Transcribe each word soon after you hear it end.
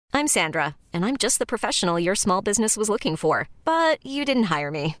I'm Sandra, and I'm just the professional your small business was looking for. But you didn't hire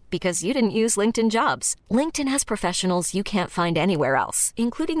me because you didn't use LinkedIn Jobs. LinkedIn has professionals you can't find anywhere else,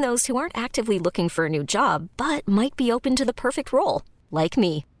 including those who aren't actively looking for a new job, but might be open to the perfect role, like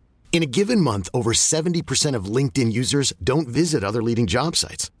me. In a given month, over 70% of LinkedIn users don't visit other leading job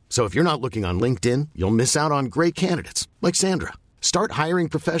sites. So if you're not looking on LinkedIn, you'll miss out on great candidates like Sandra. Start hiring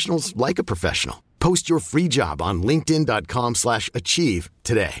professionals like a professional. Post your free job on linkedin.com/achieve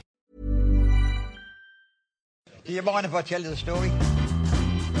today. Do you mind if I tell you the story?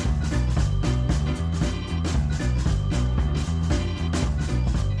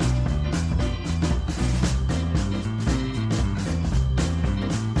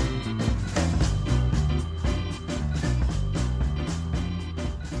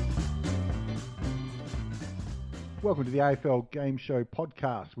 Welcome to the AFL Game Show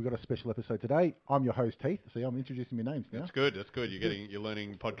podcast. We've got a special episode today. I'm your host, Heath. See, I'm introducing my names now. That's good. You're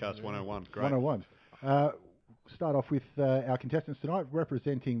learning podcast 101. Great. 101. Start off with our contestants tonight,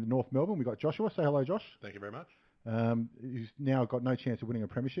 representing North Melbourne. We've got Joshua. Say hello, Josh. Thank you very much. Who's now got no chance of winning a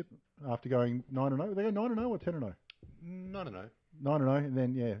premiership after going 9-0. They go 9-0 or 10-0? 9-0. 9-0, and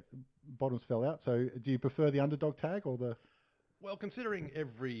then, bottoms fell out. So do you prefer the underdog tag or the... Well, considering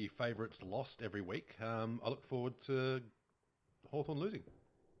every favourite's lost every week, I look forward to Hawthorn losing.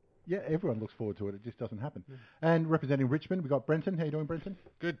 Yeah, everyone looks forward to it. It just doesn't happen. Yeah. And representing Richmond, we've got Brenton. How you doing, Brenton?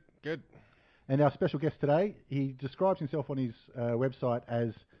 Good. And our special guest today, he describes himself on his website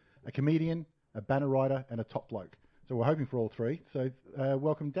as a comedian, a banner writer, and a top bloke. So we're hoping for all three. So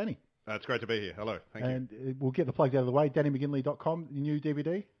welcome, Danny. It's great to be here. Hello. Thank you. And we'll get the plugs out of the way. DannyMcGinley.com, the new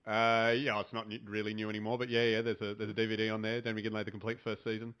DVD. It's not really new anymore, but there's a DVD on there. Danny McGinley, the complete first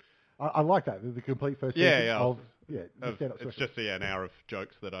season. I like that, the complete first season. It's just an hour of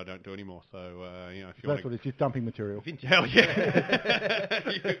jokes that I don't do anymore. So if you that's what it's just dumping material. Hell yeah,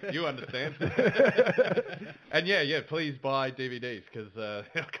 you understand. And please buy DVDs because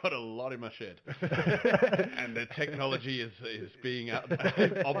I've got a lot in my shed, and the technology is being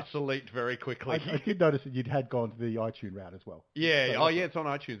obsolete very quickly. I did notice that had gone to the iTunes route as well. Yeah, it's on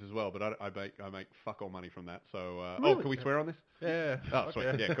iTunes as well, but I make fuck all money from that. So really? Can we swear on this? Yeah. Oh,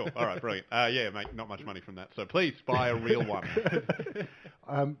 sweet. Yeah, cool. All right, brilliant. Make not much money from that. So please buy a real one.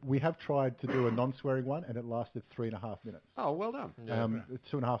 We have tried to do a non-swearing one, and it lasted 3.5 minutes. Oh, well done.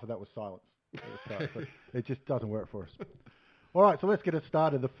 2.5 of that was silence. It just doesn't work for us. All right, so let's get it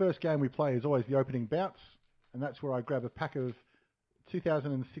started. The first game we play is always the opening bounce, and that's where I grab a pack of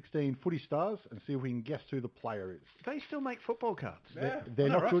 2016 Footy Stars and see if we can guess who the player is. They still make football cards. They're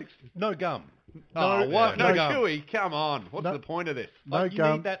not good. No gum. No gum. Chewy, come on. What's the point of this? No you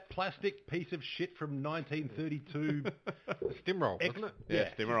gum. need that plastic piece of shit from 1932 Stimroll, wasn't it? Yeah,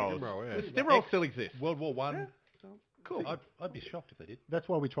 Stimroll. Stimroll still exists. World War One. Yeah. Cool. I'd be shocked if they did. That's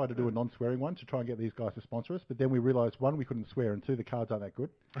why we tried to do a non-swearing one to try and get these guys to sponsor us. But then we realised, one, we couldn't swear, and two, the cards aren't that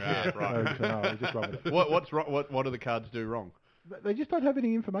good. Right. So no, we just run with it. What's wrong? What do the cards do wrong? They just don't have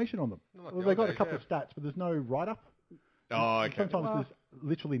any information on them. They got a couple of stats, but there's no write-up. Oh, okay. Sometimes there's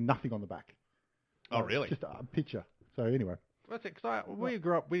literally nothing on the back. Oh, really? Just a picture. So anyway. That's it. Cause when we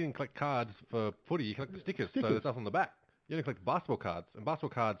grew up, we didn't collect cards for footy. You collect the stickers. So there's stuff on the back. You didn't collect basketball cards, and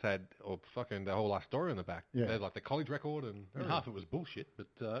basketball cards had the whole life story on the back. Yeah. They had like the college record, and half of it was bullshit. But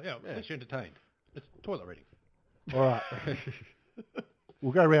at least you're entertained. It's toilet reading. All right.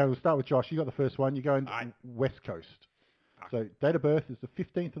 We'll go around. We'll start with Josh. You got the first one. You're going West Coast. So date of birth is the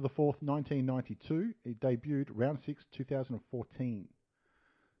 15th of the 4th, 1992. He debuted round 6, 2014.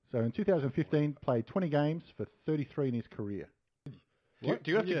 So in 2015, played 20 games for 33 in his career. Do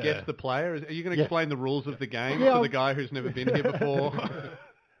you have to guess the player? Are you going to explain the rules of the game Yeah, to the guy who's never been here before?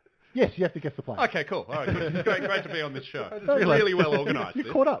 Yes, you have to guess the player. Okay, cool. All right, it's great to be on this show. It's really well organised. You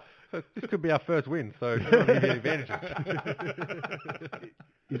caught up. This could be our first win, so give me the advantages.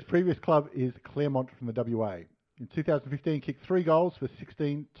 His previous club is Claremont from the WA. In 2015, kicked 3 goals for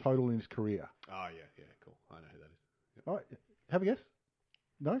 16 total in his career. Oh, yeah, cool. I know who that is. Yep. All right, have a guess?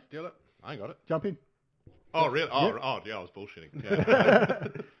 No? Steal it. I ain't got it. Jump in. Oh, really? Oh, yeah, I was bullshitting. Yeah.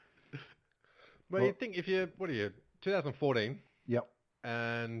 Well, you think 2014? Yep.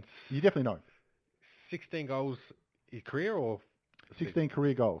 And you definitely know. 16 goals his career or 16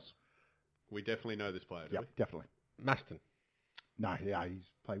 career goals. We definitely know this player, do Yep, definitely. Maston. No, yeah, he's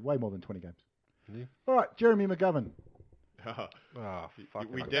played way more than 20 games. Yeah. All right, Jeremy McGovern.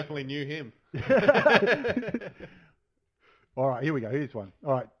 We definitely knew him. All right, here we go. Here's one.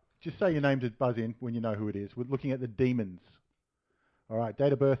 All right, just say your name to buzz in when you know who it is. We're looking at the Demons. All right,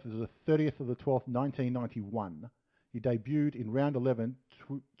 date of birth is the 30th of the 12th, 1991. He debuted in round 11,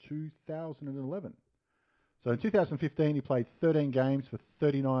 2011. So in 2015, he played 13 games for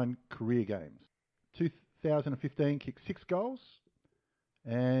 39 career games. 2015, kicked 6 goals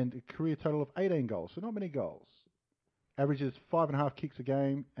and a career total of 18 goals, so not many goals. Averages 5.5 kicks a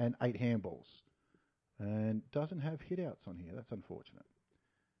game and 8 handballs. And doesn't have hit-outs on here. That's unfortunate.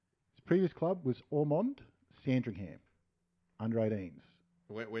 His previous club was Ormond Sandringham, under 18s.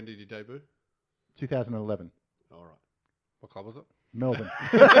 When did you debut? 2011. All right. What club was it? Melbourne.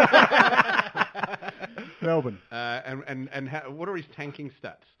 Melbourne. And what are his tanking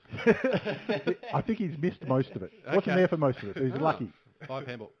stats? I think he's missed most of it. Okay. Wasn't there for most of it. He's lucky. 5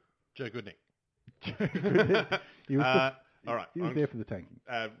 handball. Joe Goodnick. He was all right. He was there for the tanking.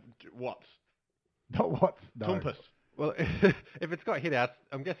 Watts. Not Watts. No. Compass. Well, if it's got hit outs,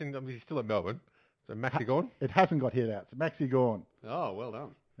 I'm guessing he's still at Melbourne. So Maxi Gorn? It hasn't got hit outs. Maxi Gorn. Oh, well done.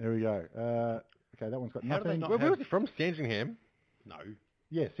 There we go. Okay, that one's got How do they nothing. not Where was he from? Sandringham? No.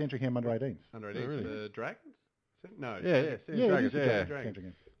 Yeah, Sandringham under 18s. Under 18. really? The Dragons? No. Yeah. Yeah, Dragons, it is yeah.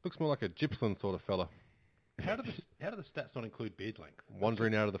 Sandringham. Looks more like a Gippsland sort of fella. How do the stats not include beard length?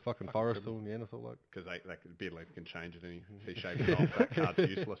 Wandering out of the fucking forest or Neanderthal like. Because beard length can change at any. If he shaves it off, that card's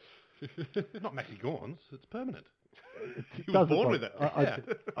useless. Not Maxi Gorn's. It's permanent. He was born with it.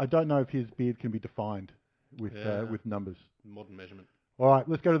 I don't know if his beard can be defined with numbers. Modern measurement. All right,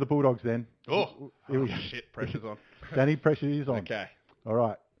 let's go to the Bulldogs then. Oh, Here we go. shit, pressure's on. Danny, pressure is on. Okay. All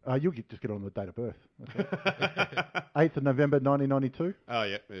right. You'll just get on the date of birth. Okay. 8th of November 1992. Oh,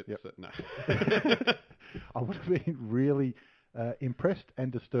 yeah. It's, no. I would have been really impressed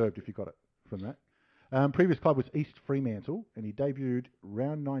and disturbed if you got it from that. Previous club was East Fremantle, and he debuted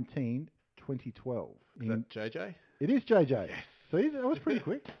round 19, 2012. Is that JJ? It is JJ. Yes. See, that was pretty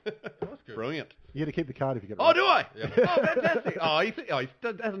quick. That was good. Brilliant. You got to keep the card if you get it Oh, right. do I? Yeah. Oh, fantastic.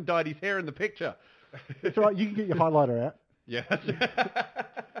 He hasn't dyed his hair in the picture. It's all right. You can get your highlighter out. Yes.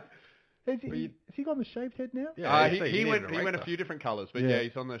 Has he got the shaved head now? Yeah, he went a few different colours, but Yeah. yeah,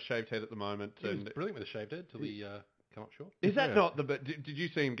 he's on the shaved head at the moment. He was And brilliant with a shaved head till he come up short. is that not the? Did you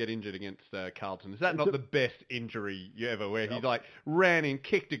see him get injured against Carlton? Is that not the best injury you ever? Where he like ran in,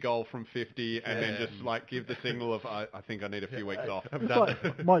 kicked a goal from 50, and then just like give the signal of I think I need a few weeks off. It's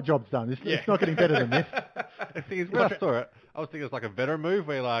like, my job's done. It's not getting better than this. The thing is, when I saw it, I was thinking it's like a veteran move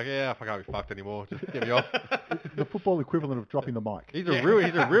where you're like, yeah, I can't be fucked anymore. Just get me off. The football equivalent of dropping the mic. He's a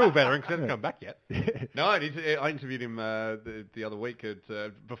real veteran because he hasn't come back yet. No, I interviewed him the other week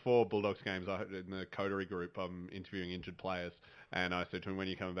before Bulldogs games. In the coterie group, I'm interviewing injured players, and I said to him, "When are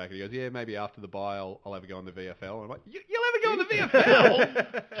you coming back?" And he goes, "Yeah, maybe after the bye, I'll have a go on the VFL." And I'm like, "You'll ever go on the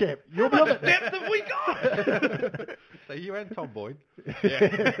VFL? Kev, you'll How be on much the depth have we got?" So you and Tom Boyd.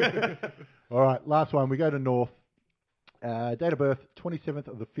 Yeah. All right, last one. We go to North. Date of birth, 27th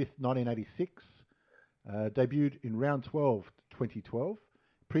of the 5th, 1986. Debuted in round 12, 2012.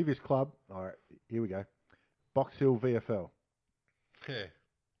 Previous club, all right, here we go. Box Hill VFL. Yeah. It's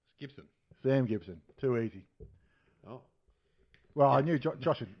Gibson. Sam Gibson. Too easy. Oh. Well, I knew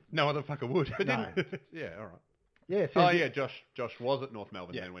Josh had... No other fucker would. No. Yeah, all right. Yeah, Sam Josh was at North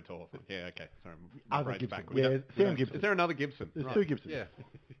Melbourne and then went to Hawthorn. Yeah, okay. Sorry, my Other brain's Gibson. backwards. Yeah, Sam Gibson. Is there another Gibson? There's Right. 2 Gibsons. Yeah.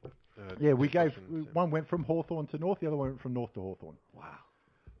 Yeah, we gave... One went from Hawthorn to North, the other one went from North to Hawthorn. Wow.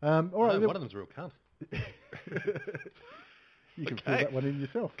 All right, One of them's a real cunt. you can fill that one in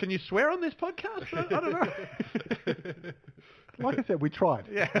yourself. Can you swear on this podcast? I don't know. Like I said, we tried.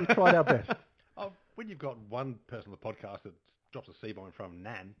 Yeah. We tried our best. Oh, when you've got one person on the podcast that drops a C-bomb from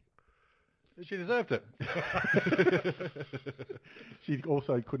Nan, she deserved it. She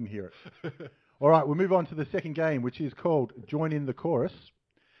also couldn't hear it. All right, we'll move on to the second game, which is called Join in the Chorus.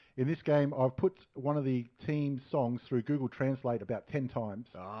 In this game, I've put one of the team's songs through Google Translate about 10 times.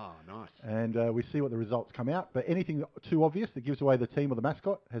 Ah, nice. And we see what the results come out. But anything too obvious that gives away the team or the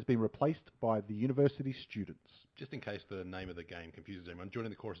mascot has been replaced by the university students. Just in case the name of the game confuses everyone, Joining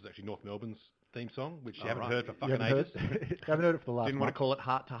the Chorus is actually North Melbourne's theme song, which you haven't heard for You fucking haven't ages. heard, haven't heard it for the last Didn't want to call it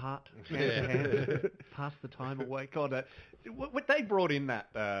Heart to Heart. Hand to hand. Pass the time away. God, what they brought in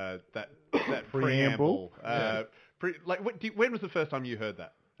that preamble. When was the first time you heard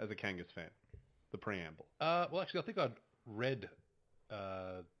that as a Kangas fan? The preamble. Well, actually, I think I'd read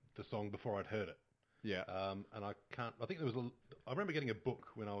the song before I'd heard it. Yeah. And I think there was I remember getting a book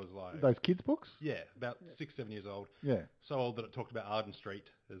when I was like... Those kids' books? Yeah, about 6, 7 years old. Yeah. So old that it talked about Arden Street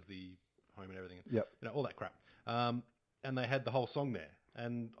as the home and everything. Yep. You know, all that crap. And they had the whole song there.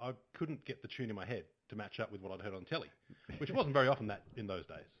 And I couldn't get the tune in my head to match up with what I'd heard on telly, which wasn't very often that in those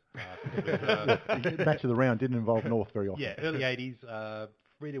days. Match of the round didn't involve North very often. Yeah, early 80s,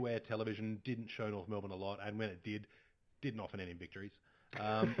 free-to-air television didn't show North Melbourne a lot, and when it didn't often end in victories.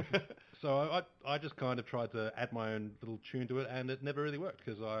 So I just kind of tried to add my own little tune to it, and it never really worked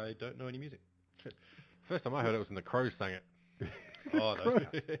because I don't know any music. First time I heard it was when the Crows sang it. Oh, those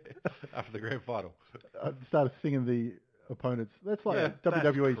After the grand final. I started singing the opponents. That's like Yeah,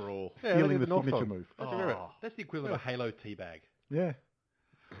 WWE's cruel. stealing the North signature song. move. That's the equivalent of a Halo teabag. Yeah.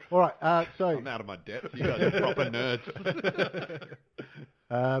 All right. So I'm out of my depth. You guys are proper nerds.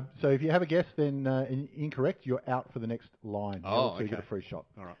 So if you have a guess, then incorrect, you're out for the next line. Oh, So you get a okay. free shot.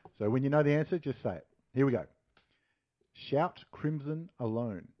 All right. So when you know the answer, just say it. Here we go. Shout Crimson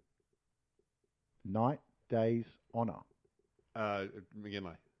Alone. Night, Days, Honour.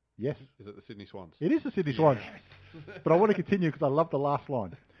 McGinley. Yes, Is it the Sydney Swans? it is the Sydney Swans. But I want to continue because I love the last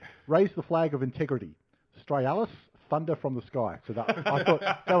line. Raise the flag of integrity. Stray Alice, thunder from the sky. So I thought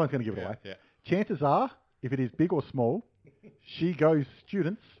that one's going to give it away. Yeah. Chances are, if it is big or small, she goes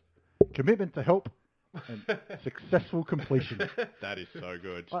students, commitment to help, and successful completion. That is so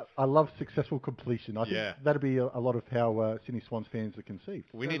good. I love successful completion. I think Yeah. that'd be a lot of how Sydney Swans fans are conceived.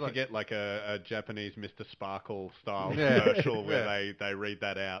 We need to get like a Japanese Mr. Sparkle style Yeah. commercial where Yeah. they read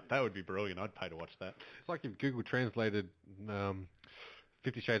that out. That would be brilliant. I'd pay to watch that. It's like if Google translated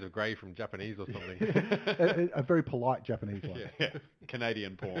 50 Shades of Grey from Japanese or something. A very polite Japanese one. Yeah.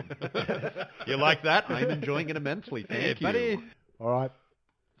 Canadian porn. You like that? I'm enjoying it immensely. Thank you. buddy. All right.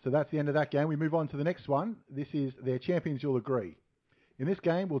 So that's the end of that game. We move on to the next one. This is their champions, you'll agree. In this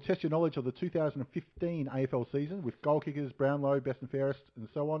game, we'll test your knowledge of the 2015 AFL season with goal kickers, Brownlow, best and fairest, and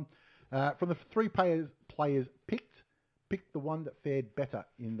so on. From the three players pick the one that fared better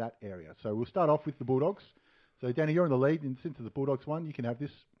in that area. So we'll start off with the Bulldogs. So, Danny, you're in the lead, and since the Bulldogs won, you can have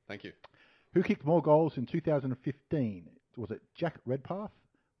this. Thank you. Who kicked more goals in 2015? Was it Jack Redpath,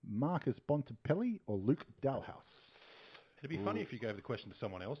 Marcus Bontempelli, or Luke Dalhouse? It'd be funny if you gave the question to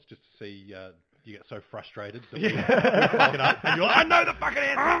someone else just to see you get so frustrated that we fuck it up and you're like, I know the fucking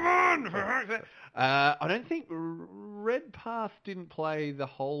answer. I don't think Redpath didn't play the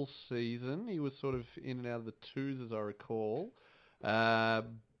whole season. He was sort of in and out of the twos, as I recall.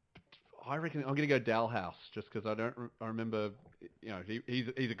 I reckon I'm going to go Dalhouse just because I remember,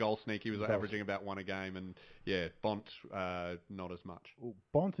 he's a goal sneak. He was averaging about one a game, and yeah, Bont not as much. Well,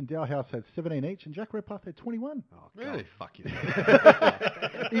 Bont and Dalhouse had 17 each, and Jack Redpath had 21. Oh, Really? God, fuck you.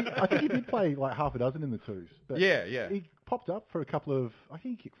 I think he did play like half a dozen in the twos. But Yeah. He popped up for a couple of, I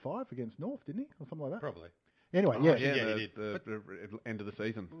think he kicked 5 against North, didn't he? Or something like that. Probably. Anyway, Oh, yeah. yeah, he did. the end of the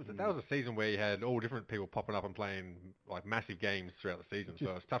season. That was a season where you had all different people popping up and playing like massive games throughout the season,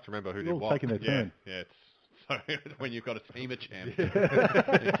 so it's tough to remember who They're did all what. taking their turn. Yeah, it's so when you've got a team of champions,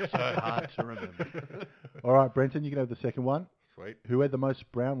 it's so hard to remember. All right, Brenton, you can have the second one. Sweet. Who had the most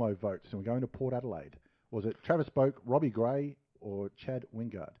Brownlow votes? And we're going to Port Adelaide. Was it Travis Boak, Robbie Gray, or Chad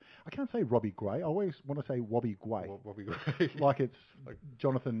Wingard? I can't say Robbie Gray. I always want to say Wobbie Gray. What we got? Like it's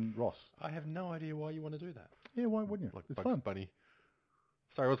Jonathan Ross. I have no idea why you want to do that. Yeah, why wouldn't you? Like It's Bugs fun. Bunny.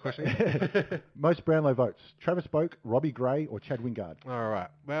 Sorry, what was the question? Most Brownlow votes. Travis Boak, Robbie Gray, or Chad Wingard? All right.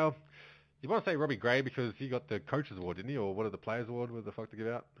 Well, you want to say Robbie Gray because he got the Coaches Award, didn't he? Or what are the Players Award? What the fuck to give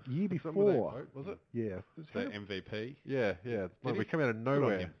out? Year Something with before. that vote, was it? Yeah. The MVP. Yeah. Like, he? we come out of on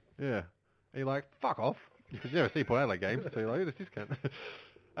nowhere. him. Yeah. And you're like, fuck off. Because you never see Port Adelaide games, so you're like, who's this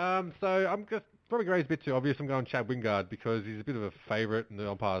cunt? So I'm just, Robbie Gray's a bit too obvious. I'm going Chad Wingard because he's a bit of a favourite and the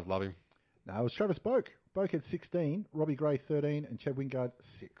umpires love him. No, it was Travis Boak. Boak had 16, Robbie Gray 13, and Chad Wingard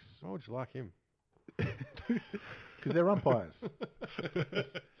 6. Why would you like him? Because they're umpires.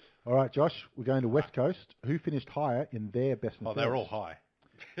 All right, Josh, we're going to West Coast. Who finished higher in their best and Oh, they're all fairest?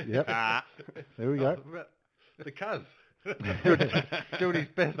 high. Yep. There we go. The cuz. doing his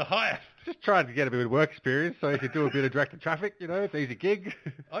best. The highest. Just trying to get a bit of work experience so he could do a bit of directing traffic, it's an easy gig.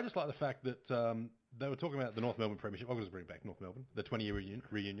 I just like the fact that they were talking about the North Melbourne Premiership. I'm going to bring it back, North Melbourne, the 20-year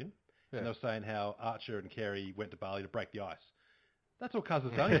reunion. Yeah. And they were saying how Archer and Carey went to Bali to break the ice. That's all Cuz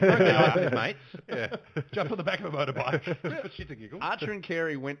has done. He broke the ice with his mates. Yeah. Jumped on the back of a motorbike. For shit to giggle. Archer and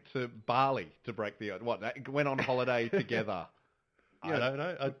Carey went to Bali to break the That went on holiday together. I don't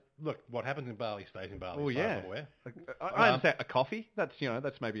know. Look, what happens in Bali stays in Bali. Well, as far as yeah. I'm aware. I understand a coffee. That's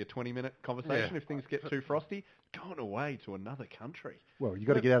that's maybe a 20-minute conversation. Yeah. If things get too frosty, going away to another country. Well, you've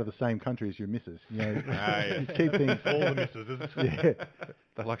got to get out of the same country as your missus. yeah. Just keep things... All the misses. Yeah.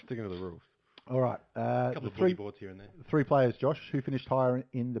 They like sticking to the rules. All right. A couple The of boogie boards here and there. three players, Josh, who finished higher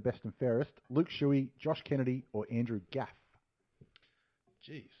in the best and fairest? Luke Shuey, Josh Kennedy, or Andrew Gaff?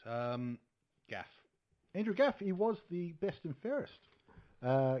 Jeez. Gaff. Andrew Gaff, he was the best and fairest.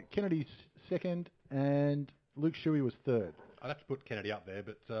 Kennedy's second, and Luke Shuey was third. I'd have to put Kennedy up there,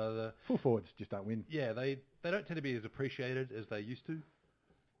 but the Full forwards just don't win. yeah, they don't tend to be as appreciated as they used to.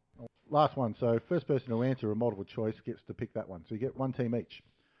 Last one. So first person to answer a multiple choice gets to pick that one. So you get one team each.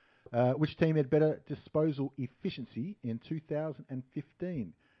 Which team had better disposal efficiency in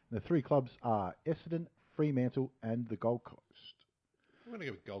 2015? The three clubs are Essendon, Fremantle, and the Gold Coast. I'm going to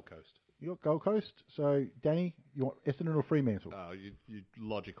go with Gold Coast. You got Gold Coast. So, Danny, you want Essendon or Fremantle? You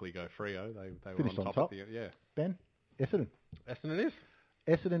logically go Freo. They were Finished on on top. top. Yeah. Ben, Essendon. Essendon is?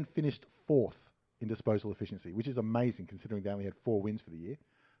 Essendon finished 4th in disposal efficiency, which is amazing considering they only had 4 wins for the year.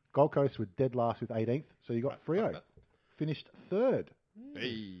 Gold Coast were dead last with 18th, so you got Freo. Finished 3rd.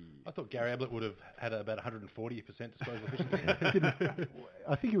 Hey. I thought Gary Ablett would have had about 140% disposal efficiency.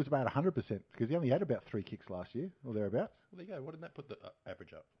 I think he was about 100% because he only had about 3 kicks last year, or thereabouts. Well, there you go. What did that put the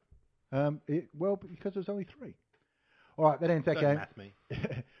average up? Because there was only 3. All right, that ends that Don't game. math me.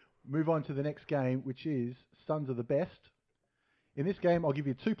 Move on to the next game, which is Sons of the Best. In this game, I'll give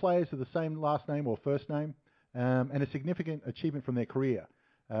you 2 players with the same last name or first name and a significant achievement from their career.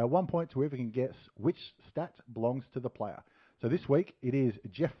 1 point to whoever can guess which stat belongs to the player. So this week, it is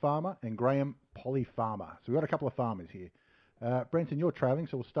Jeff Farmer and Graham Polly Farmer. So we've got a couple of farmers here. Brenton, you're trailing,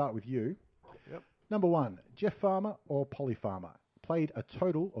 so we'll start with you. Yep. Number 1, Jeff Farmer or Polly Farmer? Played a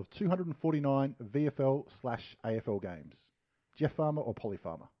total of 249 VFL/AFL games. Jeff Farmer or Polly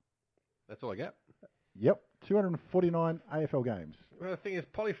Farmer? That's all I get. Yep, 249 AFL games. Well, the thing is,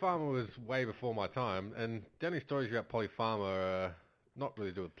 Polly Farmer was way before my time, and the only stories about Polly Farmer are not really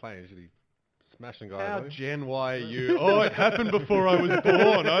to do with playing, usually smashing guys. How really. Gen Y are you? Oh, it happened before I was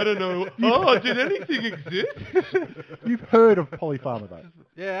born. I don't know. Oh, did anything exist? You've heard of Polly Farmer, though.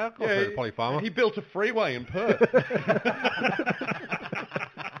 Yeah, I've heard of Polly Farmer. He built a freeway in Perth.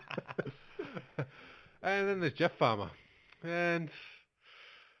 And then there's Jeff Farmer. And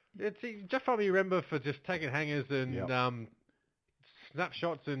Jeff Farmer you remember for just taking hangers and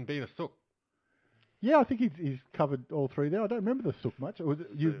snapshots and being a sook. Yeah, I think he's covered all 3 there. I don't remember the sook much.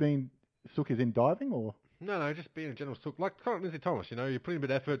 You've been sook as in diving, or? No, just being a general sook. Like kind of Lindsay Thomas, you put in a bit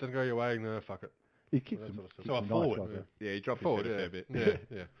of effort, doesn't go your way, no, fuck it. He kicks That him. sort of kicks So him a forward. nice, like Yeah, he dropped Forward, his head a yeah. fair bit.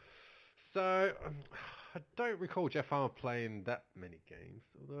 Yeah. So, I don't recall Jeff Farmer playing that many games,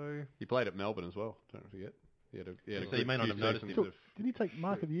 although... He played at Melbourne as well, don't forget. He had a So you may not few have noticed seasons him. Did he take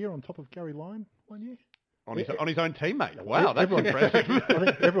Mark of the Year on top of Gary Lyon one year? on his own teammate. Wow, that's Everyone- impressive. I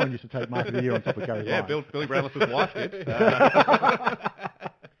think everyone used to take Mark of the Year on top of Gary Yeah, Lyon. Billy Brownless' wife did.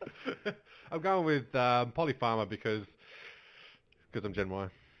 I'm going with Polly Farmer because I'm Gen Y.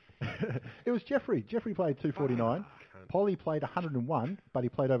 It was Jeffrey. Jeffrey played 249. Polly played 101, but he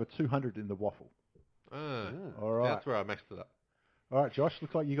played over 200 in the waffle. All right. That's where I messed it up. All right, Josh,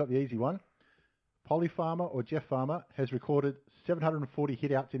 looks like you got the easy one. Polly Farmer or Jeff Farmer has recorded 740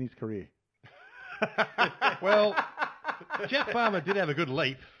 hit-outs in his career. Well, Jeff Farmer did have a good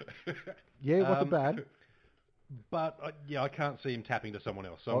leap. Yeah, it wasn't bad. But, I can't see him tapping to someone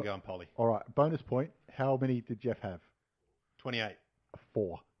else, so I'm going Polly. All right, bonus point. How many did Jeff have? 28.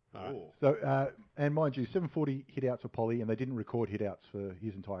 4. All right. So, and mind you, 740 hit-outs for Polly, and they didn't record hit-outs for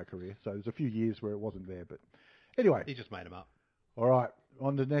his entire career. So there's a few years where it wasn't there. But anyway, He just made him up. all right,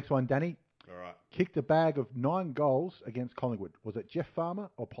 on to the next one. Danny All right, kicked a bag of 9 goals against Collingwood. Was it Jeff Farmer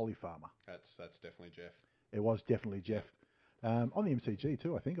or Polly Farmer? that's definitely Jeff. It was definitely Jeff. On the MCG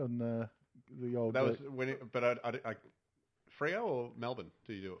too, I think, on the old... That was when I Freo or Melbourne?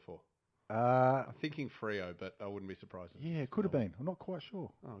 Do you do it for? I'm thinking Freo, but I wouldn't be surprised. yeah, it could have been. I'm not quite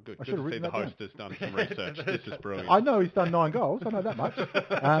sure. Oh, good. I Good should have to see written the that down. host has done some research. This is brilliant. I know he's done 9 goals. I know that much.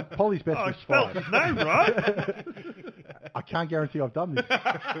 Polly's best was 5. his name right. I can't guarantee I've done this.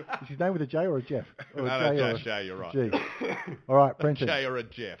 Is his name with a J or a Jeff? Or a No, J or a Jay, you're right. G. All right, Brenton. Jay or a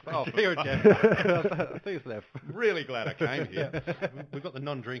Jeff. Oh, You're a Jeff. I think it's left. really glad I came here. We've got the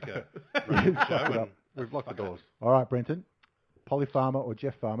non-drinker Well, We've locked the doors. all right, Brenton. Polly Farmer or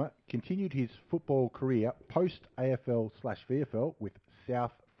Jeff Farmer continued his football career post-AFL/VFL with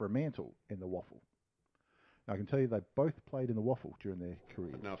South Fremantle in the Waffle. Now, I can tell you they both played in the Waffle during their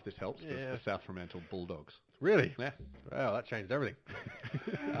careers. Know if this helps. Yeah. The South Fremantle Bulldogs. Really? Yeah. Wow, that changed everything.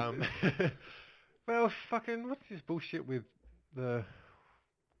 Well, fucking, what's this bullshit with the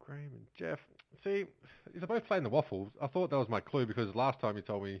Graham and Jeff? See, if they both played in the Waffles, I thought that was my clue because last question you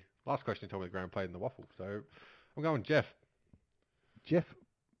told me that Graham played in the Waffle. So I'm going Jeff. Jeff.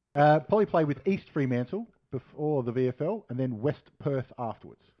 Polly played with East Fremantle before the VFL and then West Perth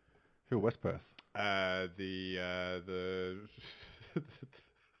afterwards. Who, West Perth?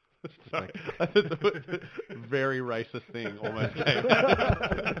 Sorry. Very racist thing almost came.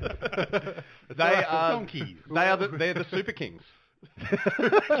 donkeys. They're the Super Kings.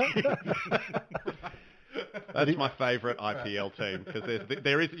 That's my favourite IPL team because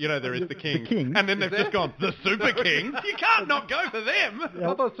there is the Kings, Kings. and then they've just gone the Super Kings. You can't not go for them.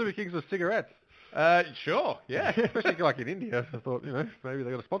 I thought Super Kings were cigarettes. Sure, yeah. Especially like in India. I thought, maybe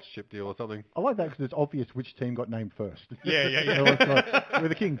they got a sponsorship deal or something. I like that because it's obvious which team got named first. Yeah. It's like, we're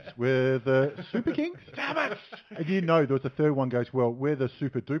the Kings. We're the Super Kings. Damn it! And there was a third one goes, well, we're the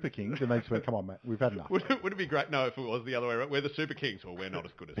Super Duper Kings. And they just went, come on, Matt, we've had enough. Would it be great? No, if it was the other way around. We're the Super Kings. Well, we're not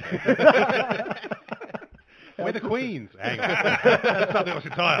as good as them. We're the Queens. Hang on. That's something else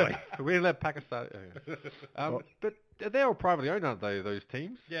entirely. We let Pakistan... But they're all privately owned, aren't they, those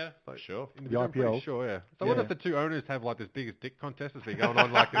teams? Yeah. Sure. I'm The pretty IPL. sure, yeah. So Yeah. what if the two owners have like this biggest dick contest that's been going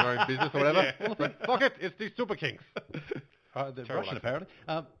on like in their own business or whatever? Yeah. Well, fuck it, it's the Super Kings. They're Russian, apparently.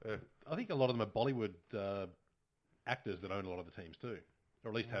 I think a lot of them are Bollywood actors that own a lot of the teams too,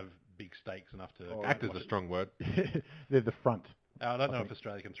 or at least have big stakes enough to... Actor's a strong word. They're the front. I don't know if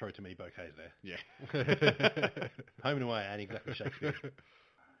Australia can throw too many bouquets there. Yeah. Home and away ain't exactly Shakespeare.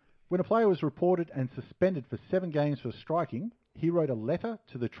 When a player was reported and suspended for 7 games for striking, he wrote a letter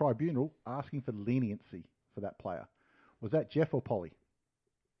to the tribunal asking for leniency for that player. Was that Jeff or Polly?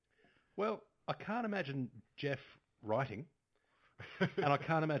 Well, I can't imagine Jeff writing, and I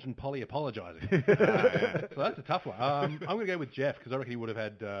can't imagine Polly apologising. So that's a tough one. I'm going to go with Jeff because I reckon he would have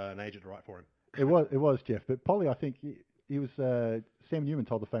had an agent to write for him. It was Jeff, but Polly, I think he was. Sam Newman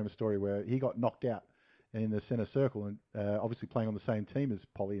told the famous story where he got knocked out in the centre circle, and obviously playing on the same team as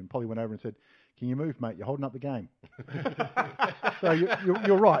Polly. And Polly went over and said, "Can you move, mate? You're holding up the game." So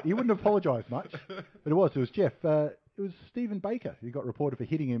you're right. He wouldn't have apologised much, but it was Jeff. It was Stephen Baker who got reported for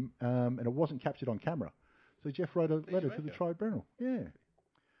hitting him, and it wasn't captured on camera. So Jeff wrote a letter to the tribunal. Yeah.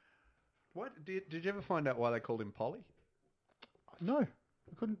 What did you ever find out why they called him Polly? No,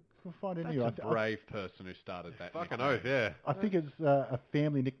 I couldn't find any. That's a brave person who started that. Fucking nickname. oath, yeah. I think it's a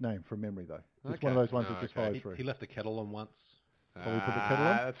family nickname from memory, though. It's one of those ones that just follows through. He left the kettle on once. Probably put the kettle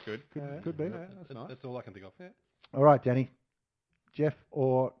on. That's good. Could be. That's nice. That's all I can think of. Yeah. All right, Danny. Jeff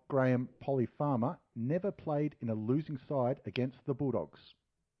or Graham Polly Farmer never played in a losing side against the Bulldogs.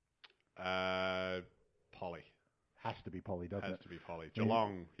 Polly. Has to be Polly, doesn't Has it? to be Polly.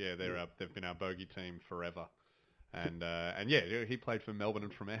 Geelong, they've been our bogey team forever. And yeah, he played for Melbourne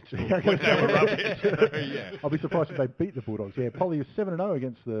and Fremantle when they were rubbish. So, yeah. I'll be surprised if they beat the Bulldogs. Yeah, Polly is 7-0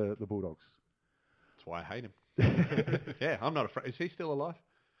 against the Bulldogs. That's why I hate him. Yeah, I'm not afraid. Is he still alive?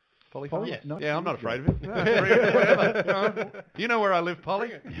 Polly Farmer? Yes. No, yeah, I'm not afraid of him. Whatever. You know where I live,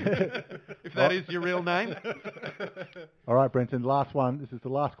 Polly? If that is your real name. All right, Brenton, last one. This is the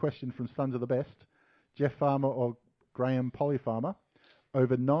last question from Sons of the Best. Jeff Farmer or Graham Polly Farmer,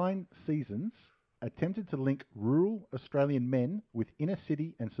 over 9 seasons, attempted to link rural Australian men with inner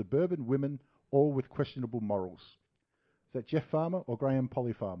city and suburban women, all with questionable morals. Is that Jeff Farmer or Graham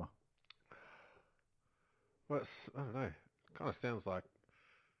Polly Farmer? Well, I don't know. Kind of sounds like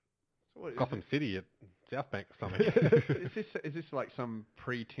Gotham City at South Bank or something. Is this like some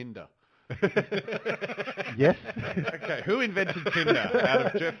pre-Tinder? Yes. Okay, who invented Tinder out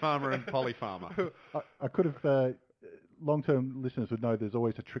of Jeff Farmer and Polly Farmer? I could have... long-term listeners would know there's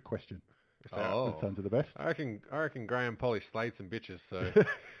always a trick question. Oh. Sons of the Best. I reckon Graham Polly slayed some bitches, so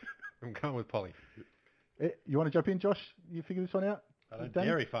I'm going with Polly. You want to jump in, Josh? You figure this one out?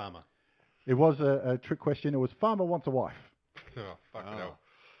 Dairy farmer. It was a trick question. It was Farmer Wants a Wife. Oh, fucking hell.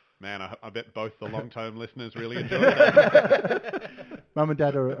 Man, I bet both the long-term listeners really enjoyed it. Mum and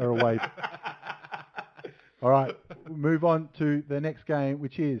Dad are away. All right, we'll move on to the next game,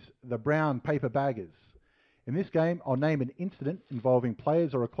 which is the Brown Paper Baggers. In this game, I'll name an incident involving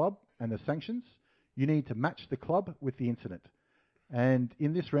players or a club and the sanctions. You need to match the club with the incident. And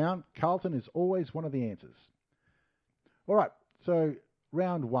in this round, Carlton is always one of the answers. All right, so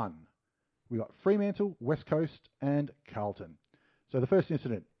round 1. We got Fremantle, West Coast, and Carlton. So the first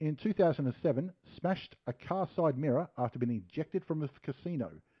incident, in 2007, smashed a car side mirror after being ejected from a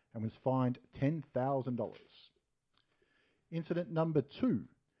casino and was fined $10,000. Incident number 2,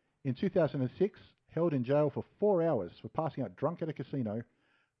 in 2006, held in jail for 4 hours for passing out drunk at a casino,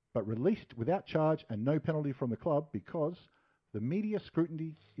 but released without charge and no penalty from the club because the media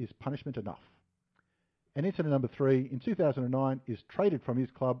scrutiny is punishment enough. And incident number 3, in 2009, is traded from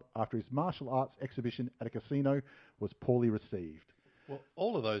his club after his martial arts exhibition at a casino was poorly received. Well,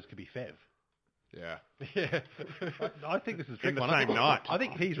 all of those could be Fev. Yeah. Yeah. I think this is a In trick the one. same night. I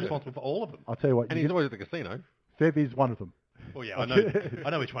think he's responsible for all of them. I'll tell you what, And he's always at the casino. Fev is one of them. Well, yeah, I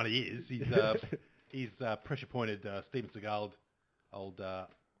know which one he is. He's pressure pointed Steven Seagal, old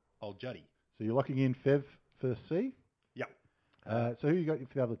Juddy. So you're locking in Fev for C? Yep. So who you got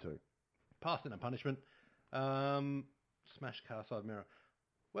for the other 2? Passed in a punishment. Smash car side mirror.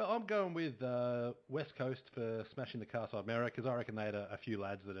 Well, I'm going with West Coast for smashing the car side mirror because I reckon they had a few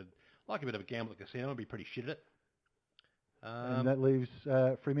lads that had like a bit of a gamble at the casino and be pretty shit at it. And that leaves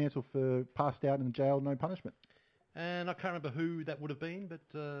Fremantle for passed out in jail, no punishment. And I can't remember who that would have been,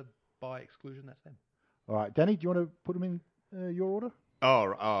 but by exclusion, that's them. All right, Danny, do you want to put them in your order?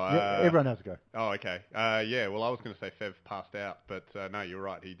 Yeah, everyone has a go. Oh, okay. Yeah, well, I was going to say Fev passed out, but no, you're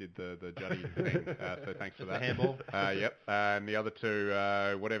right. He did the Juddy thing, so thanks for that. The handball. Yep. And the other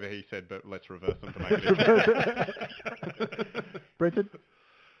two, whatever he said, but let's reverse them to make it easier. Brenton?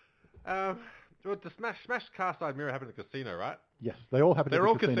 Well, the smash car-side mirror happened at the casino, right? Yes, they all happen They're at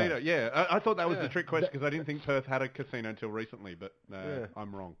all the casino. yeah. I thought that was the trick question because I didn't think Perth had a casino until recently, but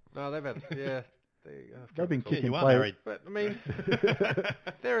I'm wrong. No, they've had, yeah. They've been kicking you are players. married. But, I mean,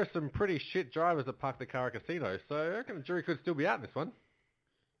 there are some pretty shit drivers that park their car at casinos, so I reckon the jury could still be out in this one.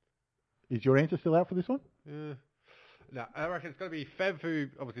 Is your answer still out for this one? Yeah. No, I reckon it's going to be Fev, who,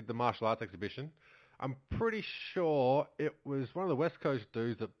 obviously, the martial arts exhibition. I'm pretty sure it was one of the West Coast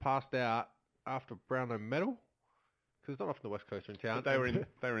dudes that passed out after Brownlow medal, because it's not often the West Coast are in town. But they were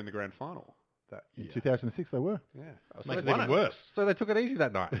in the grand final that In year. 2006 they were. Yeah. Makes it even worse. So they took it easy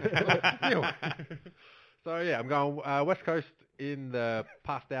that night. Still. So yeah, I'm going West Coast in the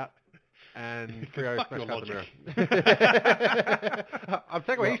passed out and Frio Fuck smash your cut the logic. mirror. I'm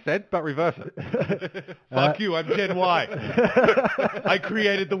taking what he said, but reverse it. Fuck you, I'm Gen Y. I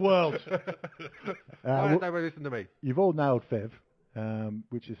created the world. Why does nobody listen to me? You've all nailed Fev,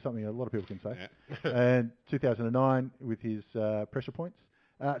 which is something a lot of people can say. Yeah. And 2009 with his pressure points.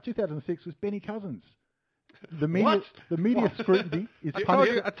 2006 was Benny Cousins. The media scrutiny is I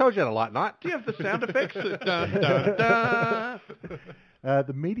punished. told you I had a light night. Do you have the sound effects? Dun, dun, dun.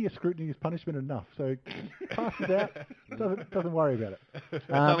 The media scrutiny is punishment enough, so pass it out. Doesn't worry about it. It's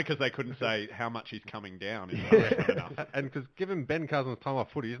only because they couldn't say how much he's coming down. Is punishment enough. And because giving Ben Cousins time off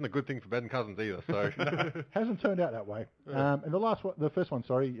footy isn't a good thing for Ben Cousins either. So Hasn't turned out that way. And the first one,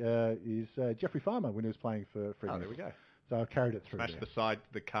 is Jeffrey Farmer when he was playing for Fremantle. There we go. So I carried it through. Smash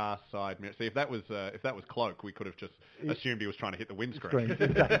the car side mirror. See, if that was Cloak, we could have just assumed he was trying to hit the windscreen.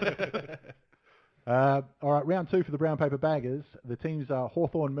 Exactly. All right, round two for the brown paper baggers. The teams are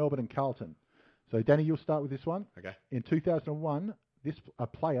Hawthorn, Melbourne and Carlton. So, Danny, you'll start with this one. Okay. In 2001, a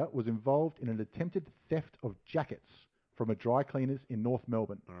player was involved in an attempted theft of jackets from a dry cleaners in North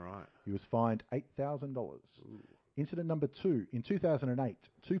Melbourne. All right. He was fined $8,000. Incident number 2. In 2008,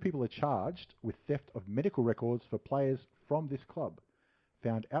 2 people are charged with theft of medical records for players from this club,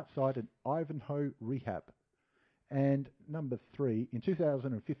 found outside an Ivanhoe rehab. And number 3, in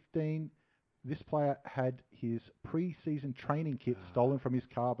 2015, this player had his pre-season training kit stolen from his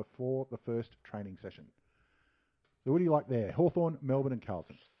car before the first training session. So what do you like there? Hawthorn, Melbourne and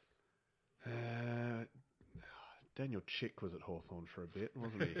Carlton. Daniel Chick was at Hawthorn for a bit,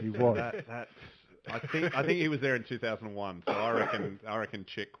 wasn't he? He was. I think he was there in 2001. So I reckon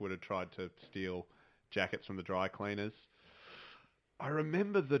Chick would have tried to steal jackets from the dry cleaners. I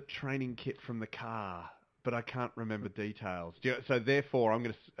remember the training kit from the car, but I can't remember details. So therefore, I'm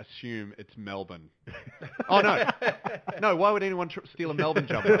going to assume it's Melbourne. Oh no, why would anyone steal a Melbourne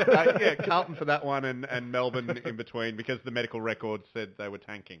jumper? Yeah, Carlton for that one, and Melbourne in between because the medical records said they were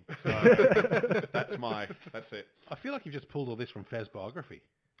tanking. So that's it. I feel like you've just pulled all this from Faz's biography.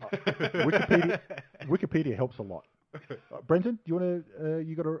 Wikipedia helps a lot. Brenton, do you want to?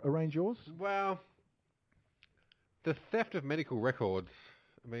 You got to arrange yours. well, the theft of medical records.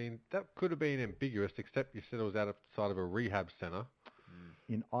 I mean, that could have been ambiguous, except you said it was outside of a rehab centre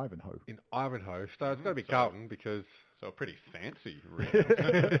In Ivanhoe. in Ivanhoe. So it's got to be Carlton because... So a pretty fancy rehab.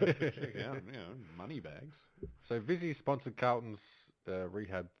 Yeah, money bags. So Vizzy sponsored Carlton's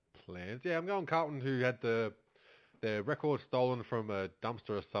rehab plans. Yeah, I'm going Carlton, who had their record stolen from a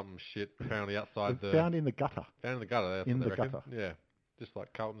dumpster or some shit, apparently outside Found in the gutter. Down in the gutter. That's In what the they reckon. gutter. Yeah, just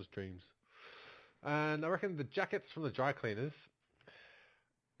like Carlton's dreams. And I reckon the jackets from the dry cleaners...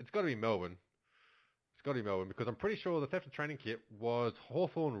 It's got to be Melbourne. It's got to be Melbourne because I'm pretty sure the theft of training kit was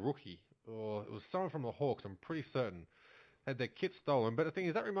Hawthorn rookie, or it was someone from the Hawks. I'm pretty certain had their kit stolen. But the thing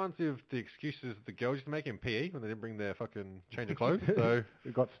is, that reminds me of the excuses the girls used to make in PE when they didn't bring their fucking change of clothes. So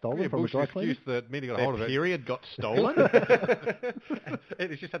It got stolen maybe a from a dry bullshit cleaner. excuse that media got a Their hold of it. period got stolen.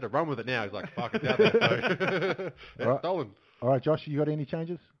 It's just had to run with it now. He's like, fuck, it's out there. So it's Right. stolen. All right, Josh, you got any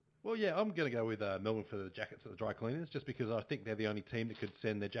changes? Well, yeah, I'm going to go with Melbourne for the jackets at the dry cleaners, just because I think they're the only team that could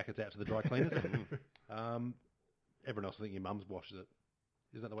send their jackets out to the dry cleaners. Everyone else, I think your mum's washes it.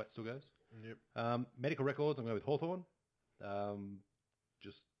 Isn't that the way it still goes? Yep. Medical records, I'm going with Hawthorn.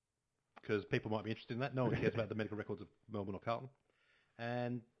 Just because people might be interested in that. No one cares about the medical records of Melbourne or Carlton.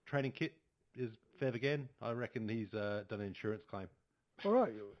 And training kit is Fev again. I reckon he's done an insurance claim. All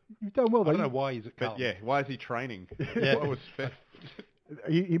right, you've done well. I don't though. know why he's at But Carlton. yeah, why is he training? Yeah. What was fair?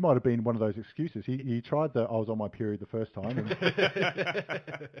 He might have been one of those excuses. He tried I was on my period the first time,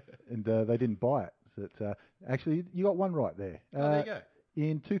 and they didn't buy it. But, actually, you got one right there. There you go.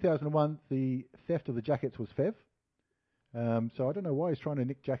 In 2001, the theft of the jackets was Fev. So I don't know why he's trying to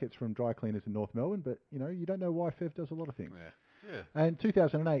nick jackets from dry cleaners in North Melbourne, but you don't know why Fev does a lot of things. Yeah. And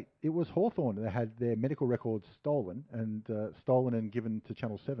 2008, it was Hawthorn that had their medical records stolen and given to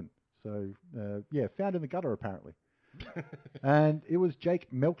Channel 7. So, found in the gutter apparently. And it was Jake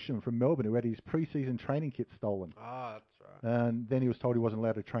Melksham from Melbourne who had his pre-season training kit stolen. Ah, that's right. And then he was told he wasn't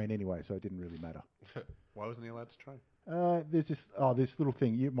allowed to train anyway, so it didn't really matter. Why wasn't he allowed to train? There's this little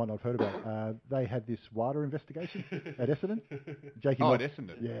thing you might not have heard about. They had this WADA investigation at Essendon. Jakey At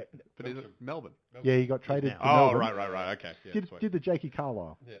Essendon? Yeah. But is it Melbourne? Yeah, he got traded to Oh, Melbourne. right, okay. Yeah, sweet. Did the Jakey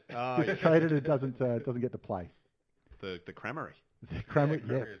Carlisle. Yeah. Oh, yeah. Traded and doesn't get to play. The Crammery. The Crammer,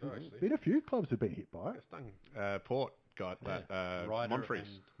 Crammer is actually. Been a few clubs have been hit by it. Stung. Port got that. Ryder Monfries.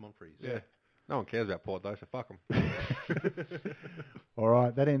 and Monfries. Yeah. No one cares about Port though, so fuck them. All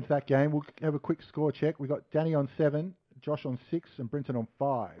right, that ends that game. We'll have a quick score check. We got Danny on 7, Josh on 6, and Brenton on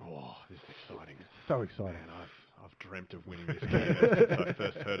 5. Oh, this is exciting. So exciting. Man, I've dreamt of winning this game since I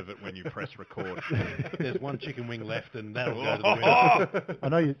first heard of it when you press record. There's one chicken wing left, and that'll go to the winner. I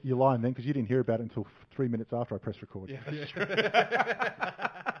know you're lying then because you didn't hear about it until 3 minutes after I pressed record.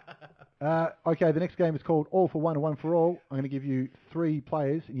 Okay, the next game is called All for One and One for All. I'm going to give you 3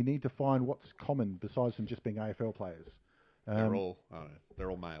 players, and you need to find what's common besides them just being AFL players. They're all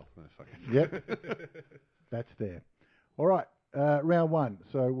male. No, fucking. Yep, that's there. All right, round 1.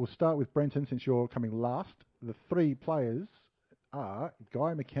 So we'll start with Brenton since you're coming last. The 3 players are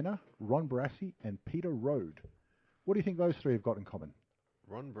Guy McKenna, Ron Barassi, and Peter Rode. What do you think those 3 have got in common?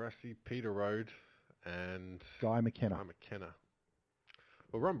 Ron Barassi, Peter Rode, and Guy McKenna. Guy McKenna.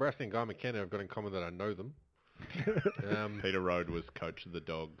 Well, Ron Barassi and Guy McKenna have got in common that I know them. Peter Rode was coach of the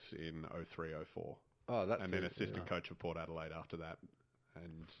Dogs in 03-04. Oh, that's and then it, assistant coach of Port Adelaide after that.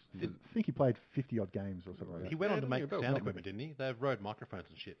 And I think he played 50-odd games or something like that. He went on to make about sound one. equipment, didn't he? They rode microphones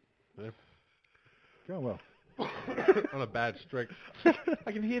and shit. Going well. On a bad streak.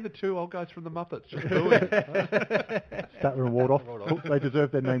 I can hear the 2 old guys from the Muppets just booing. Statler and Ward off. They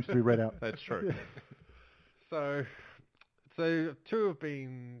deserve their names to be read out. That's true. So 2 have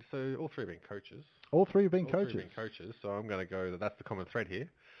been. So all 3 have been coaches. All 3 have been All coaches. 3 have been coaches. So I'm going to go. That's the common thread here.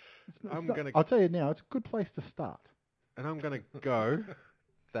 I'll tell you now, it's a good place to start. And I'm going to go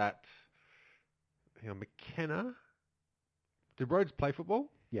that. McKenna. Did Rhodes play football?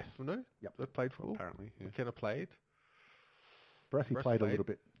 Yes. No. Yep. They played football. Apparently, yeah. McKenna played. Barassi played a little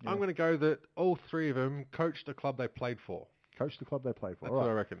bit. I'm going to go that all 3 of them coached the club they played for. Coached the club they played for. That's All what I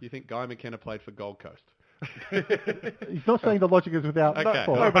right. reckon. You think Guy McKenna played for Gold Coast? He's not saying the logic is without Okay.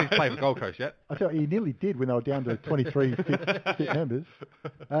 fault. Nobody's played for Gold Coast yet. I tell you, he nearly did when they were down to 23 fit members.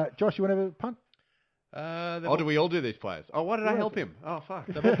 Josh, you want to have a punt? Do we all do these players? Oh, why did I help him? Oh, fuck.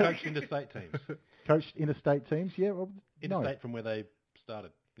 They've all coached interstate teams. Coached interstate teams? Yeah. Well, Interstate no. from where they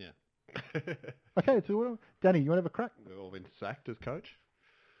started. Yeah. Okay, so Danny, you want to have a crack? They've all been sacked as coach.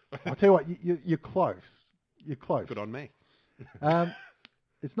 I'll tell you what, you're close. You're close. Good on me.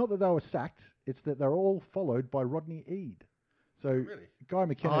 It's not that they were sacked, it's that they're all followed by Rodney Eade. So Really? Guy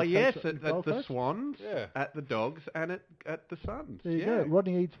McKenna. Oh, yes, coached at Gold the Coast. Swans, Yeah. at the Dogs, and at the Suns. There you go.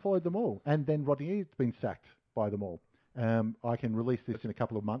 Rodney Eade's followed them all. And then Rodney Eade's been sacked by them all. I can release this in a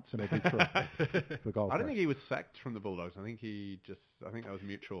couple of months and it'll be true for Gold I don't Coast. think he was sacked from the Bulldogs. I think that was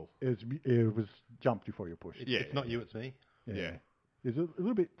mutual. It was jumped before you pushed. Yeah. It's not you, it's me. Yeah. There's a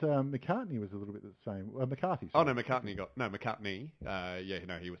little bit, McCartney was a little bit the same. McCarthy. Oh, sorry. no, McCartney.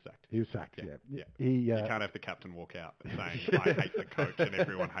 He was sacked. He was sacked, Yeah, yeah. yeah. He, You can't have the captain walk out saying, I hate the coach, and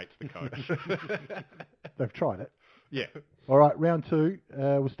everyone hates the coach. they've tried it. Yeah. All right, round 2.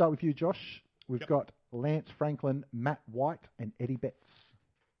 We'll start with you, Josh. We've got Lance Franklin, Matt White, and Eddie Betts.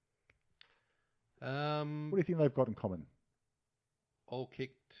 What do you think they've got in common? All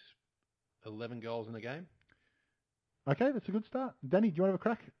kicked 11 goals in a game. Okay, that's a good start. Danny, do you want to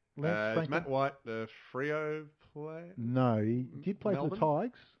have a crack? Lance Is Franklin? Matt White the Freo player? No, he did play for the Melbourne?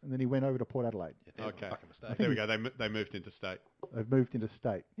 Tigers, and then he went over to Port Adelaide. Yeah, that was a Okay. fucking mistake. There we go. They moved into state. They've moved into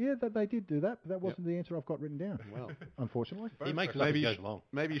state. Yeah, they did do that, but that wasn't the answer I've got written down, Well, unfortunately. He makes it up as he goes along.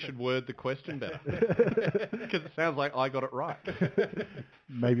 maybe you should word the question better. Because it sounds like I got it right.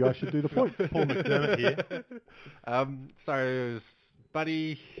 Maybe I should do the point. Paul McDermott here. So it was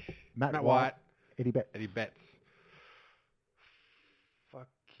Buddy, Matt White, Eddie Betts. Eddie Betts.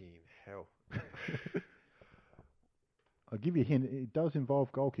 Fucking hell. I'll give you a hint. It does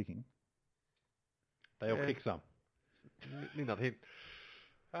involve goal kicking. They all Yeah. kick some. Need not hint.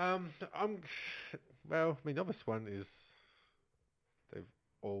 The obvious one is they've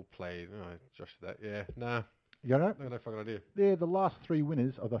all played. Oh, Josh did that. Yeah, nah. You know? No fucking idea. They're the last 3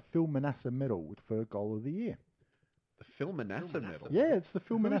 winners of the Phil Manasseh Medal for Goal of the Year. The Phil Manasseh medal. Yeah, it's the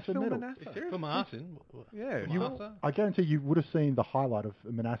Phil Who's Manasseh Phil Medal. Manasseh? For Martin. Yeah. I guarantee you would have seen the highlight of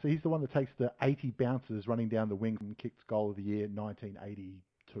Manasseh. He's the one that takes the 80 bounces running down the wing and kicks Goal of the Year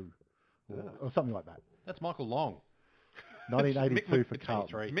 1982 or something like that. That's Michael Long. 1982 for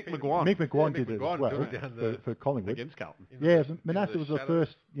Carlton. Mick McGuan. Mick McGuan Mick did it McGuan as well took it down for Collingwood. Against Carlton. Yeah, the Manasseh was the shadows.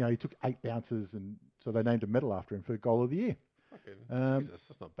 first. He took 8 bounces, and so they named a medal after him for Goal of the Year. Jesus,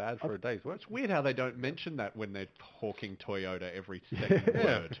 that's not bad for a day's work. It's weird how they don't mention that when they're hawking Toyota every second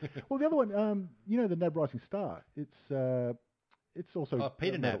word. Well, the other one, the NAB Rising Star. It's also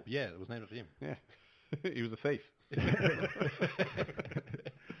Peter a Knapp. medal. Yeah, it was named after him. Yeah. He was a thief.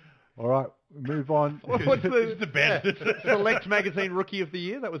 All right, move on. What's the bandit. Select Magazine Rookie of the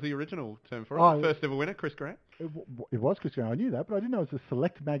Year? That was the original term for it. Oh, First ever winner, Chris Grant. It was Chris Grant. I knew that, but I didn't know it was a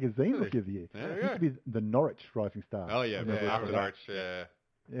Select Magazine Rookie of the Year. Yeah. It used to be the Norwich Rising Star. Oh, yeah. After Norwich, yeah.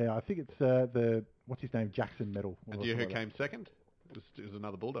 Yeah, I think it's the what's his name, Jackson Medal. or And do you know who something like came second? It was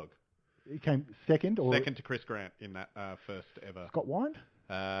another Bulldog. that. He came second, or Second to Chris Grant in that first ever. Scott Wind?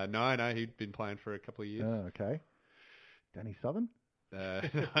 No, he'd been playing for a couple of years. Oh, okay. Danny Southern? No,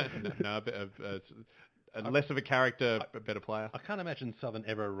 a bit of, less of a character, a better player. I can't imagine Southern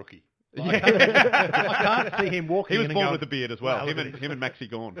ever a rookie. Yeah. I can't see him walking He was in and born going, with a beard as well. "Wow, him look at and Maxi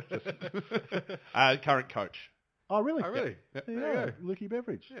Gorn. Current coach. Oh, really? Oh, really? There you go. Lukey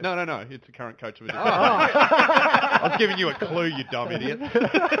Beveridge. No. It's a current coach of a different I was giving you a clue, you dumb idiot.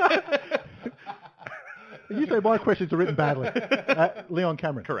 You say my questions are written badly. Leon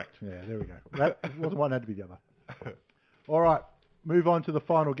Cameron. Correct. Yeah, there we go. That wasn't one, had to be the other. All right, move on to the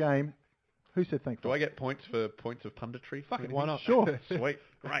final game. Who said thanks? Do I get points for points of punditry? Fuck it, why not? Sure. Sweet.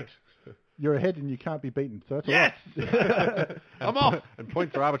 Great. You're ahead and you can't be beaten. So it's all Yes! right. I'm off. And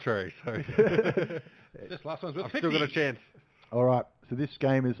points are arbitrary, so This last one's worth I've 50. still got a chance. All right, so this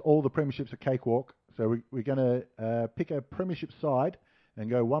game is all the premierships a cakewalk. So we're going to pick a premiership side and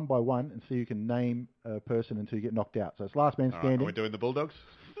go one by one and see who can name a person until you get knocked out. So it's last man All right, standing. are we doing the Bulldogs?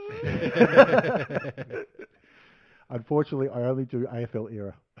 Unfortunately, I only do AFL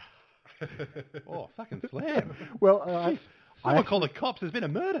era. Oh, fucking slam. Well, Someone call the cops. There's been a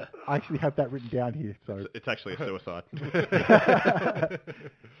murder. I actually have that written down here. So It's actually a suicide.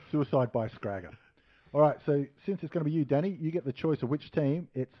 suicide by Scragger. All right, so since it's going to be you, Danny, you get the choice of which team.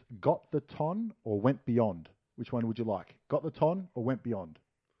 It's got the ton or went beyond. Which one would you like? Got the ton or went beyond?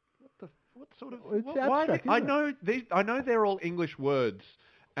 What sort of? It's why abstract, I isn't it? know these. I know they're all English words,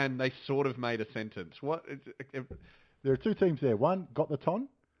 and they sort of made a sentence. What? There are 2 teams there. One got the ton.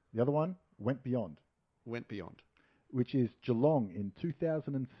 The other one went beyond, Went beyond. which is Geelong in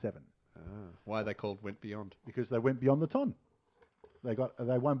 2007 Why are they called Went Beyond? because they went beyond the ton. They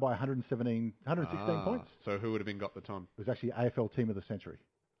won by 116 points. So who would have been got the ton? It was actually AFL Team of the Century.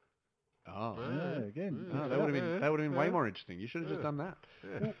 Oh, Yeah, again. that would have been way more interesting. You should have just done that.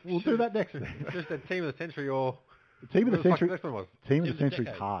 We'll do that next. It's just a team of the century or... Team of the What the fuck Century. the next one was? Team of Team the of the Century's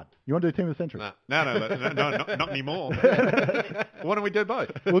decade. hard. You want to do Team of the Century? Nah. No, not anymore. Why don't we do both?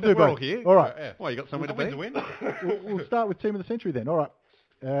 We'll do We're both. all here. All right. Well, you got somewhere to Win be. to win. We'll start with Team of the Century then. All right.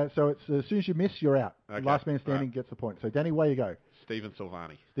 So it's as soon as you miss, you're out. Okay. Last man standing Right. gets the point. So Danny, away you go. Stephen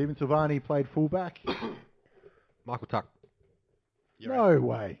Silvani. Stephen Silvani played fullback. Michael Tuck. No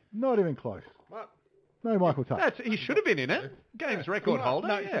way. Not even close. What? No Michael Tuck. He should have been in it. Games record holder.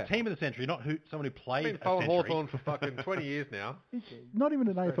 No, yeah. it's a team of the century, not someone who I've played been a following century. Hawthorn for fucking 20 years now. He's not even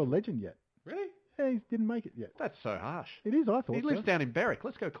an AFL legend yet. Really? Yeah, he didn't make it yet. That's so harsh. It is, I thought. He lives so. down in Berwick.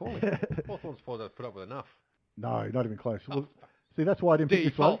 Let's go call him. Hawthorn's put up with enough. No, not even close. Well, see, that's why I didn't pick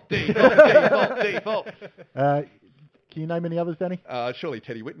this one. Default. Can you name any others, Danny? Surely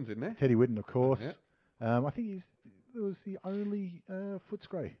Teddy Whitten's in there. Teddy Whitten, of course. Yeah. I think he was the only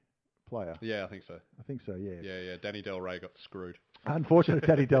Footscray player. Yeah, I think so. I think so, yeah. Yeah. Danny Del Rey got screwed. Unfortunate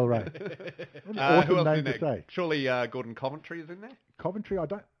Teddy Del Rey. What an awesome who else name in to there? say. Surely Gordon Coventry is in there. Coventry,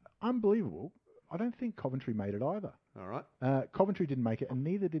 unbelievable. I don't think Coventry made it either. All right. Coventry didn't make it, and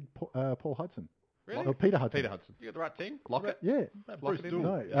neither did Paul Hudson. Really? Or Peter Hudson. Peter Hudson. You got the right team? Lockett. Yeah. Lock it in.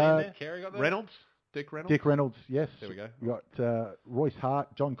 No. Carey got there? Reynolds. Dick Reynolds. Dick Reynolds, yes. There we go. We got Royce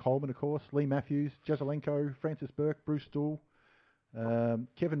Hart, John Coleman, of course, Lee Matthews, Jezelenko, Francis Burke, Bruce Stool,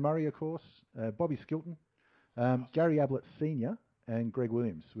 Kevin Murray, of course, Bobby Skilton, Gary Ablett Sr. and Greg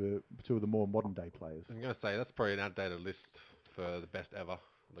Williams were 2 of the more modern day players. I'm going to say that's probably an outdated list for the best ever,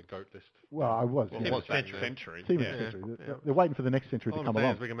 the GOAT list. Well, I was. Well, yeah. it was that Century. century. Team of Yeah. the century. They're waiting for the next century All to I'm come saying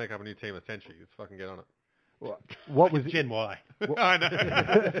along. is we can make up a new team of century. Let's fucking get on it. What was Gen Y. I know.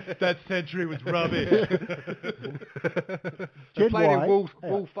 That century was rubbish. Gen Played in Y?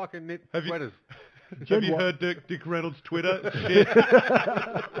 wool fucking knit sweaters. Have you heard Dick Reynolds' Twitter? Shit.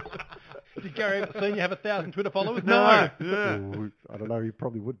 Did Gary Senior have 1,000 Twitter followers? No. Ooh, I don't know. He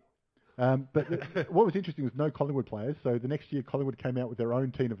probably would. But what was interesting was no Collingwood players. So the next year, Collingwood came out with their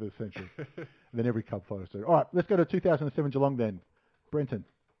own team of the century. And then every club followed suit. All right, let's go to 2007 Geelong then. Brenton,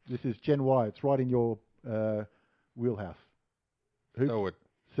 this is Gen Y. It's right in your wheelhouse. Who?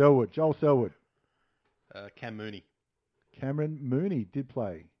 Selwood. Joel Selwood. Cam Mooney. Cameron Mooney did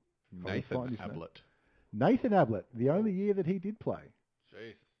play. Nathan Ablett. Nathan Ablett, the only year that he did play.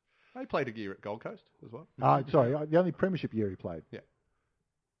 Jeez. They played a year at Gold Coast as well. Sorry, the only premiership year he played. Yeah.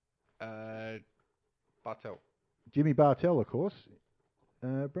 Bartel. Jimmy Bartel, of course.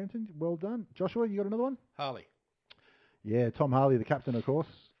 Brenton, well done. Joshua, you got another one? Harley. Yeah, Tom Harley, the captain, of course.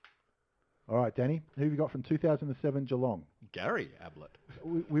 All right, Danny, who have you got from 2007 Geelong? Gary Ablett.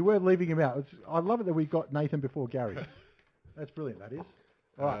 We were leaving him out. I love it that we got Nathan before Gary. That's brilliant, that is.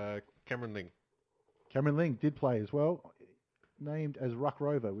 All right. Cameron Ling. Cameron Ling did play as well, named as Ruck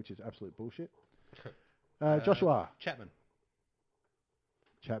Rover, which is absolute bullshit. Joshua. Chapman,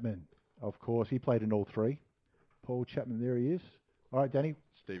 of course. He played in all three. Paul Chapman, there he is. All right, Danny.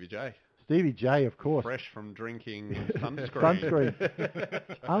 Stevie J. Stevie J, of course. Fresh from drinking sunscreen.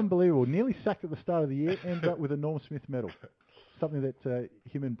 Unbelievable. Nearly sacked at the start of the year, ended up with a Norm Smith medal. Something that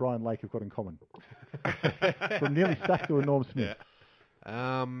him and Brian Lake have got in common. From nearly sacked to a Norm Smith.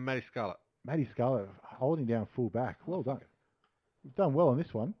 Yeah. Matty Scarlett. Matty Scarlett holding down full back. Well done. We've done well on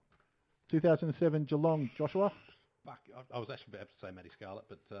this one. 2007 Geelong, Joshua. Fuck, I was actually about to say Matty Scarlett,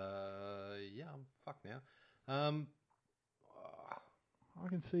 but yeah, I'm fucked now. I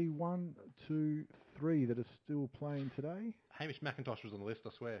can see 1, 2, 3 that are still playing today. Hamish McIntosh was on the list, I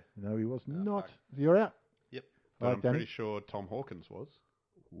swear. No, he was not. Fuck. You're out. Yep. But Right, I'm Danny? pretty sure Tom Hawkins was.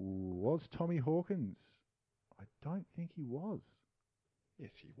 Was Tommy Hawkins? I don't think he was.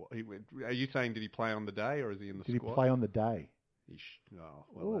 Yes, are you saying did he play on the day or is he in the Did squad? he play on the day?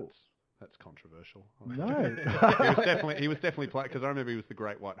 Well, that's controversial. No. he was definitely playing because I remember he was the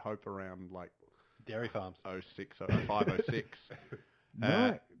Great White Hope around like Dairy Farms. 06, 05, 06.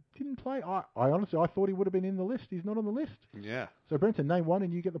 No, didn't play. I honestly, I thought he would have been in the list. He's not on the list. Yeah. So, Brenton, name one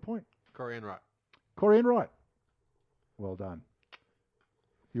and you get the point. Corey Enright. Corey Enright. Well done.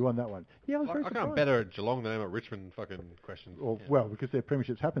 You won that one. Yeah, I was very I surprised. can't better at Geelong than I am at Richmond fucking questions. Well, because their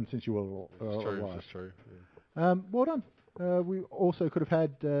premierships happened since you were It's true, alive. it's true. Yeah. Well done. We also could have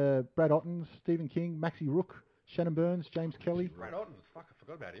had Brad Ottens, Stephen King, Maxie Rook, Shannon Burns, James Kelly. Brad Ottens, fuck, I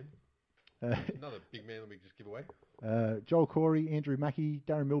forgot about him. Another big man that we just give away. Joel Corey, Andrew Mackey,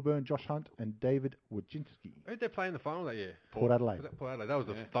 Darren Milburn, Josh Hunt, and David Wojcinski. Who did they play in the final that year? Port Adelaide. Was that Port Adelaide? That was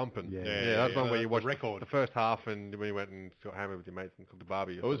a thumping. Yeah. That was one where you watched record. the first half and when you went and got hammered with your mates and cooked a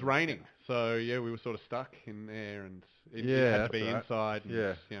barbie. It was raining, so yeah, we were sort of stuck in there, and it Yeah, had to that's be all right. inside. And,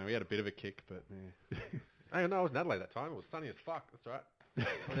 Yeah. you know, we had a bit of a kick, but yeah. Hey, no, I was in Adelaide that time. It was sunny as fuck. That's all right.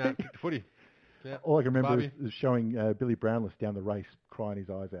 I went out and kicked the footy. Yeah. All I can remember Barbie. is showing Billy Brownless down the race, crying his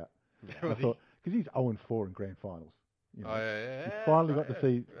eyes out. I thought, because he's 0-4 in grand finals. You know, Oh, yeah. he finally got right, to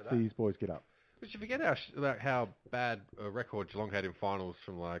yeah. see his boys get up. But you forget about how bad a record Geelong had in finals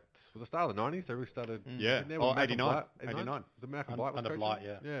from like the start of the 90s. They really started. Yeah. There Oh, was Malcolm 89. Blight. 89. The Malcolm Blight was Under coaching. Blight,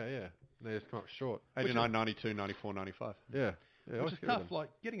 yeah. Yeah. They just come up short. 89, 92, 94, 95. Yeah. Which is tough. Like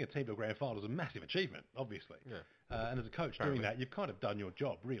getting a team to a grand final is a massive achievement, obviously. Yeah. And as a coach Apparently. doing that, you've kind of done your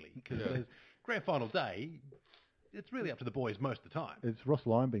job, really. Because Yeah. grand final day, it's really up to the boys most of the time. It's Ross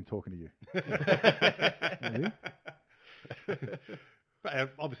Lyon been talking to you. Really?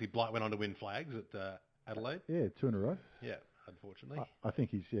 But obviously, Blight went on to win flags at Adelaide. Yeah, 2 in a row. Yeah, unfortunately. I think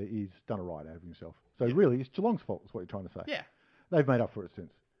he's done a right out of himself. So really, it's Geelong's fault, is what you're trying to say. Yeah. They've made up for it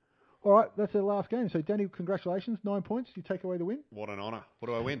since. All right, that's their last game. So, Danny, congratulations. 9 points. You take away the win. What an honour. What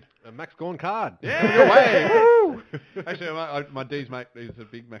do I win? A Max Gawn card. Yeah. Actually, my D's mate is a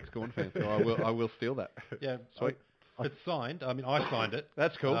big Max Gawn fan, so I will steal that. Yeah, Sweet. It's signed. I mean, I signed it.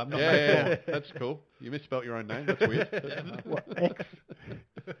 That's cool. Not Yeah, Max Gawn. that's cool. You misspelt your own name. That's weird. What, X?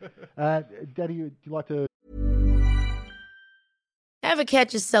 Daddy, would you like to... Ever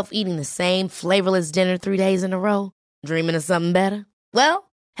catch yourself eating the same flavorless dinner 3 days in a row? Dreaming of something better?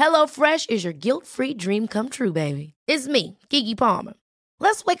 Well, HelloFresh is your guilt-free dream come true, baby. It's me, Keke Palmer.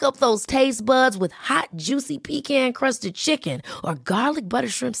 Let's wake up those taste buds with hot, juicy pecan-crusted chicken or garlic butter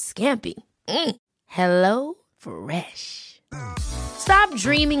shrimp scampi. Hello Fresh. Stop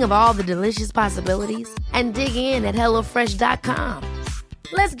dreaming of all the delicious possibilities and dig in at HelloFresh.com.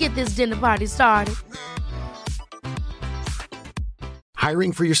 Let's get this dinner party started.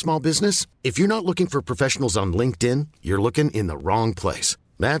 Hiring for your small business? If you're not looking for professionals on LinkedIn, you're looking in the wrong place.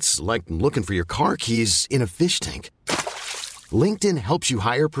 That's like looking for your car keys in a fish tank. LinkedIn helps you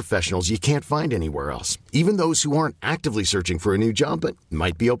hire professionals you can't find anywhere else, even those who aren't actively searching for a new job but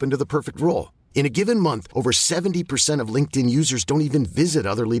might be open to the perfect role. In a given month, over 70% of LinkedIn users don't even visit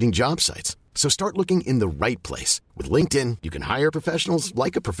other leading job sites. So start looking in the right place. With LinkedIn, you can hire professionals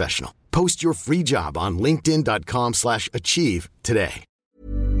like a professional. Post your free job on linkedin.com/achieve today.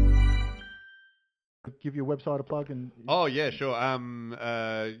 Give your website a plug and... Oh, yeah, sure.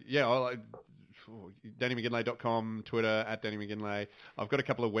 DannyMcGinlay.com, Twitter, @DannyMcGinlay. I've got a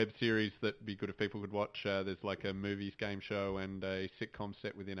couple of web series that'd be good if people could watch. There's like a movies game show and a sitcom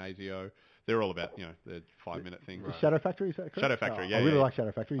set within ASIO. They're all about, the 5-minute things. Right. Shadow Factory, is that correct? Shadow Factory, yeah. I really like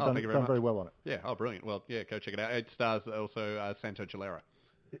Shadow Factory. He's done very well on it. Yeah, brilliant. Well, yeah, go check it out. It stars also Santo Gilera.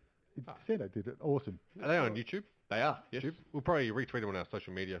 Santo did it. Awesome. Are they on YouTube? They are, yes. YouTube? We'll probably retweet them on our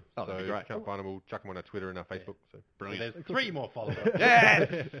social media. Oh, that'd be great. If you can't find them, we'll chuck them on our Twitter and our Facebook. So brilliant. There's 3 more followers.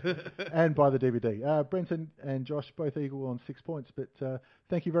 Yes! And buy the DVD. Brenton and Josh both equal on 6 points, but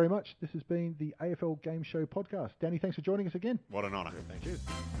thank you very much. This has been the AFL Game Show podcast. Danny, thanks for joining us again. What an honour. thank you.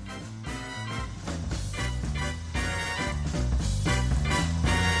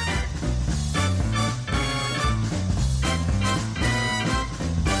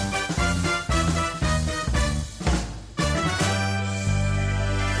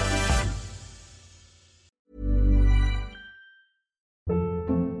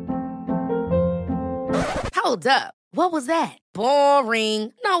 Hold up. What was that?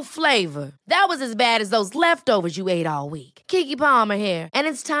 Boring. No flavor. That was as bad as those leftovers you ate all week. Keke Palmer here, and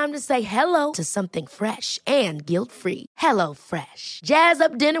it's time to say hello to something fresh and guilt-free. Hello Fresh. Jazz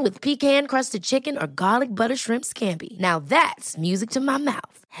up dinner with pecan-crusted chicken or garlic butter shrimp scampi. Now that's music to my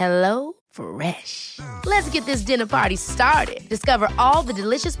mouth. Hello Fresh. Let's get this dinner party started. Discover all the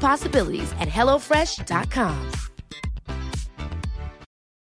delicious possibilities at HelloFresh.com.